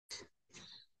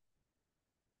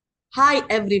Hi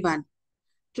everyone.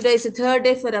 Today is the third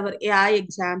day for our AI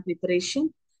exam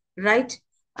preparation, right?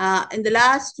 In the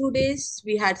last 2 days,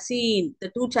 we had seen the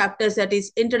two chapters, that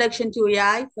is Introduction to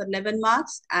AI for 11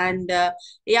 marks and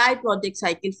AI Project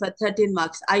Cycle for 13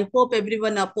 marks. I hope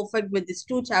everyone are perfect with these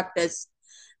two chapters.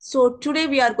 So today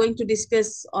we are going to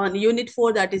discuss on Unit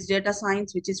 4, that is Data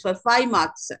Science, which is for 5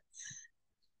 marks.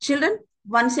 Children,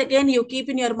 once again, you keep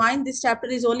in your mind this chapter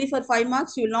is only for 5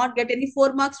 marks. You will not get any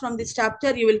 4 marks from this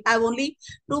chapter. You will have only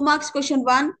 2 marks question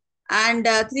one and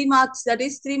 3 marks. That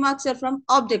is 3 marks are from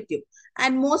objective.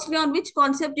 And mostly on which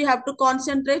concept you have to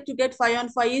concentrate to get 5 on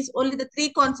 5 is only the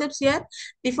three concepts here: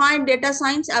 define data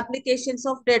science, applications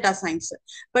of data science.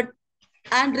 But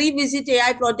and revisit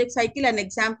AI project cycle and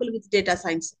example with data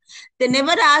science. They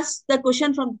never ask the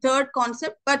question from third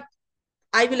concept, but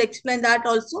I will explain that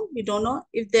also. We don't know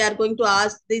if they are going to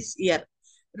ask this year,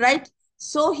 right?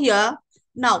 So here,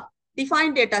 now,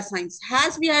 define data science.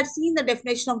 As we had seen the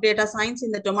definition of data science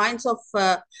in the domains of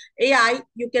AI,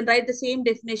 you can write the same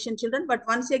definition, children. But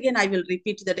once again, I will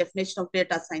repeat the definition of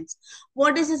data science.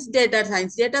 What is this data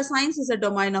science? Data science is a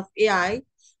domain of AI.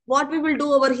 What we will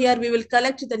do over here, we will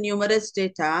collect the numerous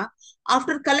data.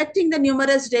 After collecting the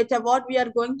numerous data, what we are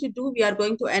going to do, we are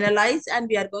going to analyze and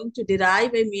we are going to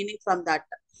derive a meaning from that.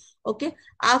 Okay.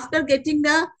 After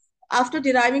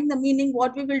deriving the meaning,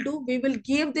 what we will do, we will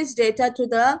give this data to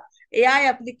the AI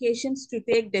applications to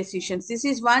take decisions. This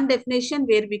is one definition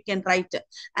where we can write.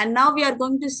 And now we are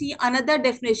going to see another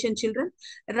definition, children,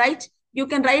 right? You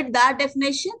can write that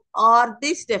definition or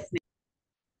this definition,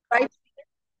 right?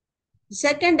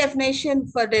 Second definition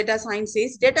for data science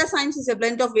is a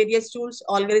blend of various tools,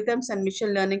 algorithms, and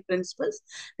machine learning principles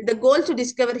with the goal to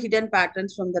discover hidden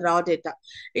patterns from the raw data.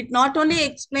 It not only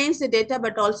explains the data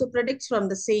but also predicts from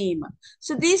the same.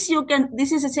 So this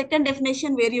is a second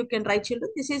definition where you can write, children.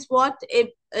 This is what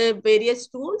a various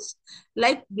tools,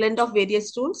 like blend of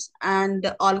various tools and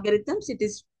algorithms. It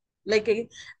is like a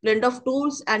blend of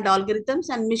tools and algorithms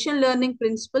and machine learning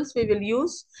principles we will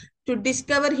use to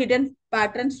discover hidden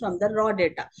patterns from the raw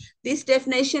data. This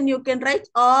definition you can write,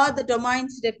 or the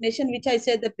domains definition, which I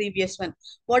said the previous one.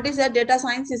 What is that? Data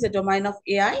science is a domain of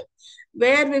AI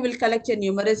where we will collect a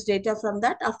numerous data from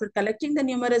that. After collecting the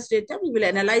numerous data, we will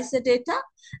analyze the data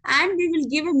and we will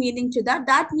give a meaning to that.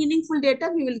 That meaningful data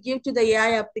we will give to the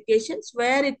AI applications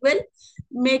where it will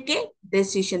make a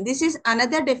decision. This is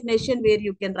another definition where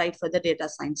you can write for the data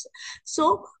science.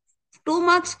 So 2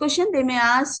 marks question, they may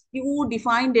ask you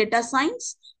define data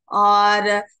science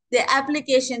or the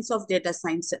applications of data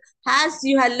science. As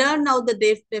you have learned now the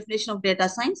definition of data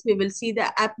science, we will see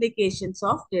the applications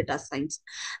of data science.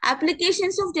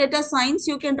 Applications of data science,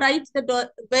 you can write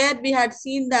where we had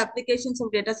seen the applications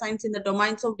of data science in the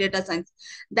domains of data science.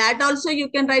 That also you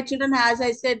can write, children, as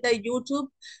I said, the YouTube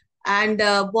and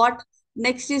what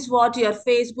next is what your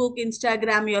Facebook,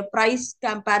 Instagram, your price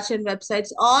comparison websites.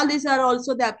 All these are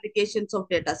also the applications of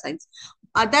data science.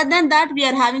 Other than that, we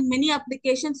are having many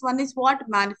applications. One is what?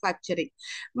 Manufacturing.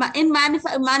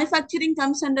 Manufacturing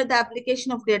comes under the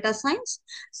application of data science.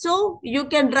 So you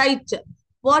can write,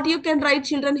 what you can write,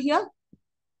 children, here?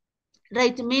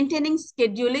 Right, maintaining,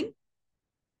 scheduling.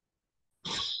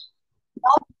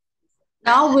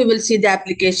 Now we will see the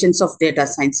applications of data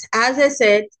science. As I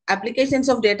said, applications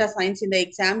of data science in the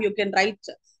exam, you can write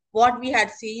what we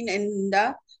had seen in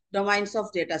the domains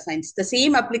of data science. The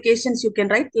same applications you can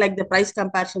write, like the price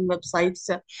comparison websites,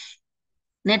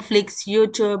 Netflix,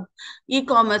 YouTube,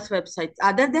 e-commerce websites.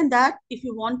 Other than that, if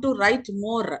you want to write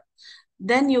more,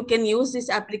 then you can use these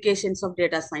applications of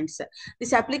data science.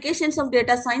 These applications of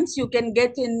data science you can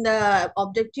get in the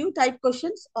objective type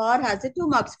questions or as a 2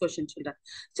 marks question, children.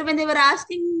 So when they were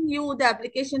asking you the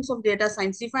applications of data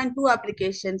science, define 2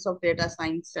 applications of data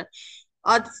science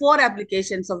or 4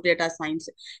 applications of data science.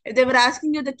 If they were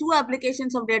asking you the 2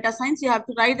 applications of data science, you have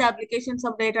to write the applications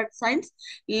of data science,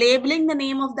 labeling the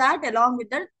name of that along with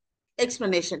the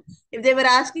explanation. If they were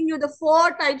asking you the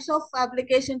 4 types of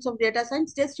applications of data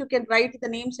science, just you can write the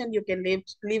names and you can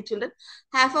leave children.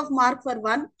 Half of mark for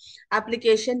one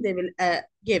application they will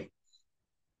give.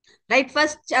 Right,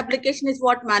 first application is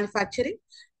what? Manufacturing.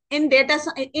 In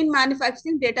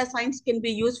manufacturing, data science can be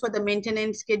used for the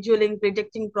maintenance, scheduling,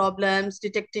 predicting problems,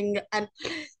 detecting an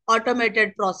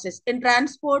automated process. In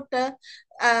transport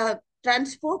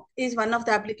is one of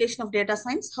the application of data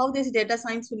science. How this data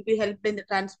science will be helped in the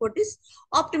transport is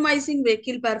optimizing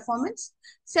vehicle performance,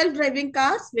 self-driving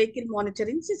cars, vehicle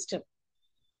monitoring system.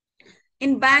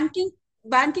 In banking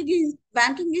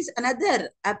is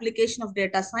another application of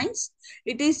data science.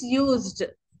 It is used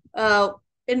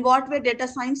in what way? Data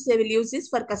science they will use this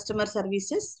for customer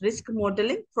services, risk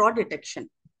modeling, fraud detection.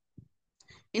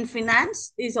 In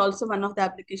finance is also one of the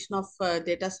application of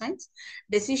data science,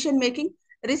 decision making,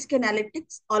 risk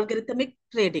analytics, algorithmic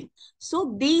trading.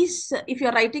 So these, if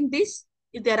you're writing this,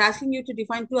 if they're asking you to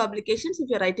define two applications, if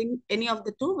you're writing any of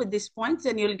the two with these points,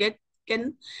 then you'll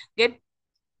can get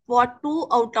what 2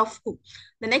 out of 2.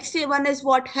 The next one is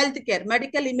what healthcare,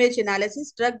 medical image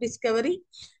analysis, drug discovery,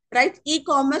 right?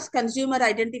 E-commerce, consumer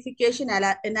identification,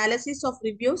 analysis of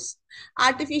reviews,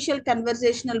 artificial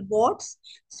conversational bots,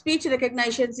 speech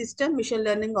recognition system, machine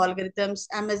learning algorithms,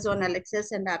 Amazon Alexa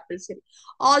and Apple Siri.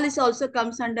 All this also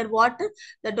comes under what?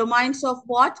 The domains of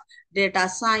what? Data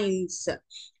science.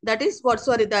 That is what,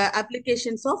 sorry, the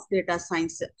applications of data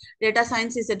science. Data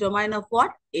science is a domain of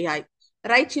what? AI.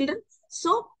 Right, children?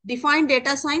 So define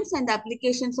data science and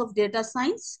applications of data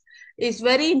science is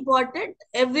very important.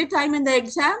 Every time in the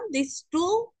exam, these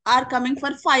two are coming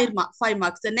for 5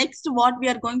 marks. The next what we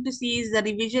are going to see is the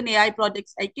revision AI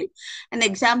project cycle. An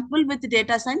example with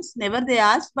data science, never they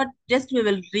ask, but just we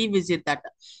will revisit that.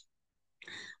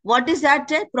 What is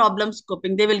that? Problem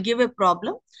scoping. They will give a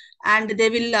problem and they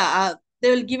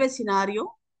will give a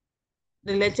scenario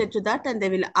related to that and they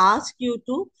will ask you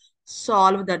to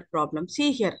solve that problem.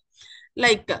 See here,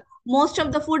 like most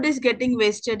of the food is getting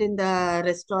wasted in the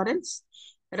restaurants,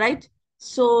 right?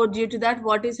 So due to that,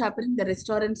 what is happening? The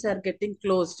restaurants are getting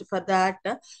closed. For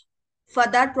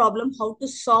that problem, how to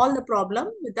solve the problem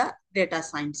with the data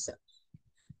science.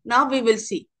 Now we will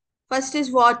see. First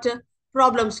is what?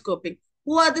 Problem scoping.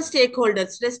 Who are the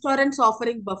stakeholders? Restaurants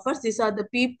offering buffers. These are the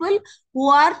people who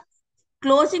are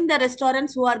closing the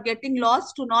restaurants, who are getting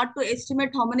lost to not to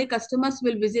estimate how many customers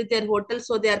will visit their hotel.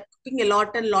 So they are cooking a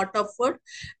lot and lot of food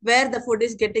where the food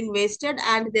is getting wasted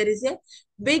and there is a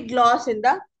big loss in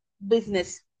the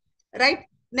business, right?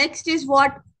 Next is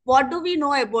what do we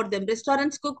know about them?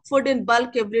 Restaurants cook food in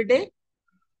bulk every day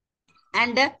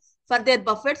and for their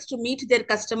buffets to meet their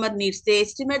customer needs. They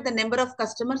estimate the number of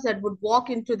customers that would walk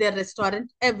into their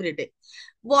restaurant every day.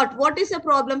 What is the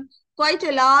problem? Quite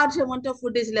a large amount of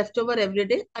food is left over every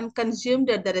day unconsumed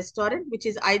at the restaurant, which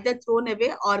is either thrown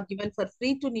away or given for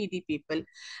free to needy people.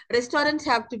 Restaurants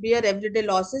have to bear everyday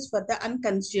losses for the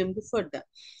unconsumed food.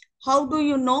 How do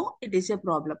you know it is a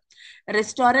problem?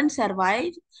 Restaurant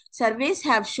surveys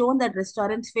have shown that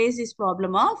restaurants face this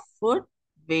problem of food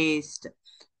waste,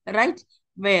 right?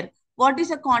 Where? What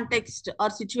is a context or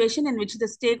situation in which the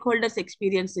stakeholders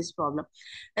experience this problem?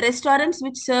 Restaurants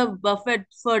which serve buffet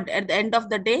food at the end of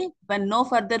the day when no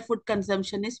further food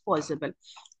consumption is possible.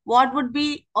 What would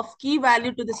be of key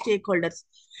value to the stakeholders?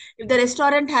 If the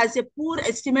restaurant has a poor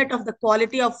estimate of the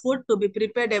quality of food to be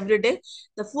prepared every day,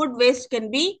 the food waste can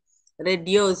be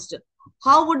reduced.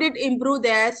 How would it improve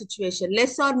their situation?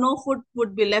 Less or no food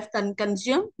would be left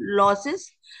unconsumed.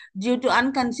 Losses due to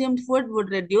unconsumed food would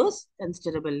reduce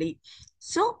considerably.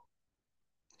 So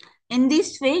in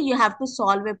this way, you have to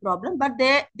solve a problem, but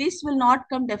this will not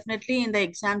come definitely in the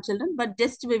exam, children, but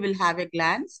just we will have a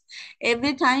glance.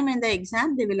 Every time in the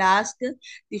exam, they will ask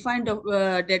define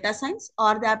data science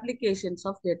or the applications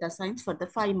of data science for the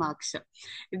 5 marks.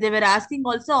 If they were asking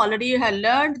also, already you have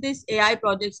learned this AI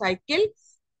project cycle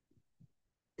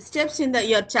steps in the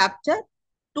your chapter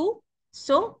 2.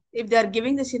 So if they are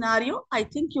giving the scenario, I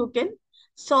think you can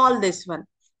solve this one.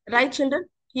 Right, children?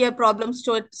 Here problem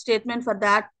statement for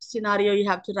that scenario, you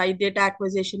have to write data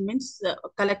acquisition means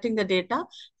collecting the data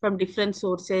from different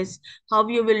sources, how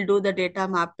you will do the data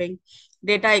mapping,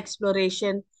 data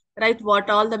exploration, right? What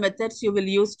all the methods you will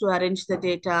use to arrange the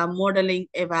data, modeling,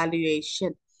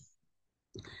 evaluation,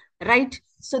 right?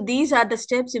 So these are the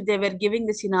steps. If they were giving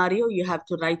the scenario, you have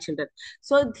to write, children.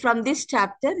 So from this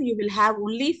chapter, you will have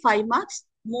only 5 marks.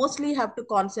 Mostly have to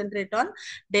concentrate on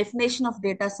definition of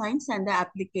data science and the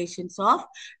applications of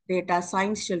data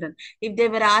science, children. If they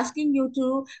were asking you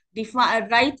to define,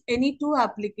 write any two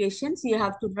applications, you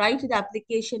have to write the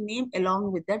application name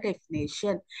along with the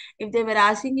definition. If they were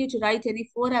asking you to write any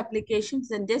 4 applications,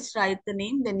 then just write the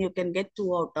name, then you can get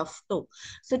 2 out of 2.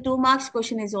 So 2 marks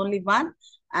question is only one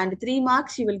and 3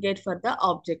 marks you will get for the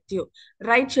objective.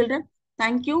 Right, children?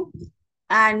 Thank you.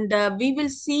 And we will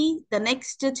see the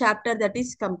next chapter, that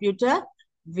is computer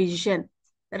vision.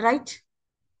 Right?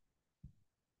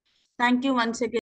 Thank you once again.